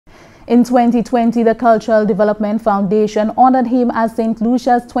In 2020, the Cultural Development Foundation honored him as St.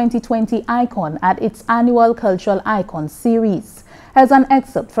 Lucia's 2020 icon at its annual Cultural Icon series. Here's an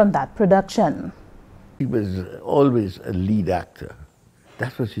excerpt from that production. He was always a lead actor.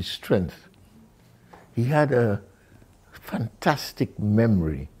 That was his strength. He had a fantastic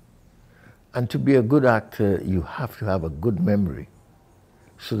memory. And to be a good actor, you have to have a good memory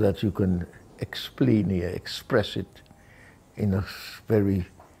so that you can express it in a very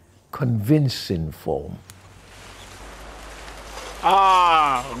convincing form.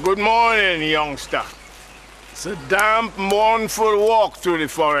 Good morning, youngster. It's a damp, mournful walk through the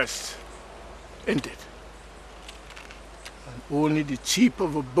forest, isn't it? And only the cheep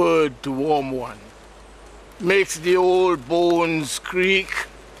of a bird to warm one makes the old bones creak.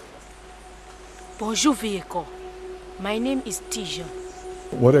 Bonjour, Vieko. My name is Tisha.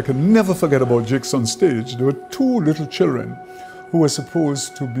 What I can never forget about Jakes on stage, there were two little children who were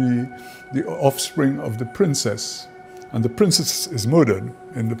supposed to be the offspring of the princess. And the princess is murdered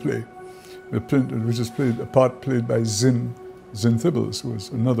in the play, which is a part played by Zin Thibbles, who was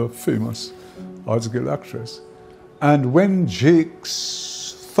another famous Arts Guild actress. And when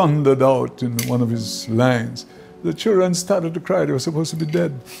Jakes thundered out in one of his lines, the children started to cry. They were supposed to be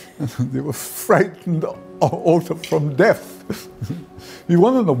dead. They were frightened from death. He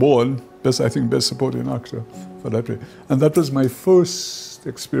won an award, Best Supporting Actor for that play. And that was my first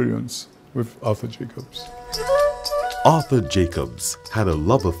experience with Arthur Jacobs. Arthur Jacobs had a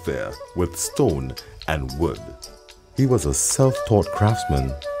love affair with stone and wood. He was a self-taught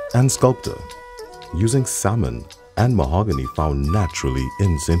craftsman and sculptor, using salmon and mahogany found naturally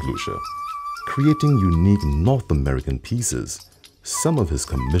in St. Lucia. Creating unique North American pieces, some of his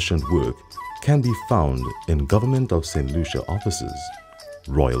commissioned work can be found in Government of St. Lucia offices,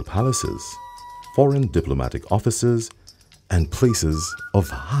 royal palaces, foreign diplomatic offices, and places of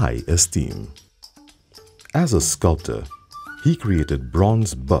high esteem. As a sculptor, he created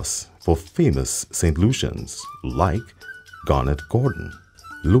bronze busts for famous St. Lucians like Garnet Gordon,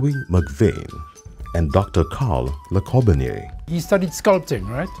 Louis McVeigh, and Dr. Carl Le Corbusier. He studied sculpting,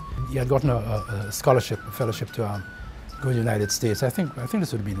 right? He had gotten a scholarship, a fellowship to go to the United States. I think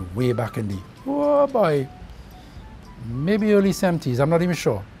this would have been way back in the, maybe early 70s, I'm not even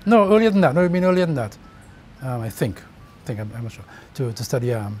sure. No, earlier than that, no, it would have been earlier than that. I think I'm not sure, to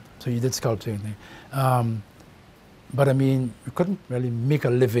study, so he did sculpting. But I mean, you couldn't really make a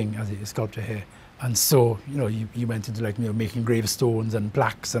living as a sculptor here. And so, he went into making gravestones and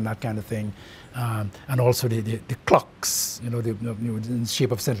plaques and that kind of thing. And also the clocks, in the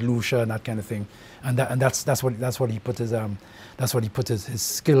shape of St. Lucia and that kind of thing. And that's what he put his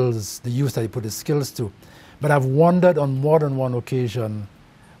skills, the use that he put his skills to. But I've wondered on more than one occasion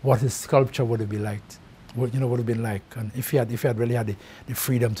what his sculpture would have been like, would have been like, and if he had really had the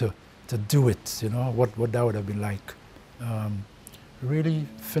freedom to do it, what that would have been like. Really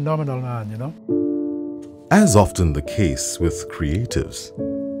phenomenal man, As often the case with creatives,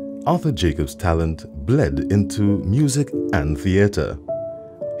 Arthur Jacobs' talent bled into music and theatre.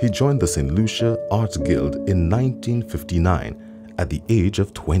 He joined the St. Lucia Arts Guild in 1959 at the age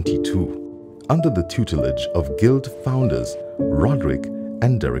of 22, under the tutelage of Guild founders Roderick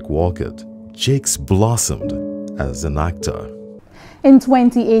and Derek Walcott. Jakes blossomed as an actor. In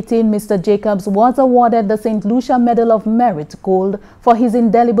 2018, Mr. Jacobs was awarded the St. Lucia Medal of Merit Gold for his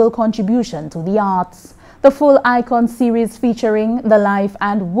indelible contribution to the arts. The full Icon series featuring the life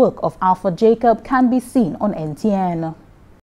and work of Arthur Jacobs can be seen on NTN.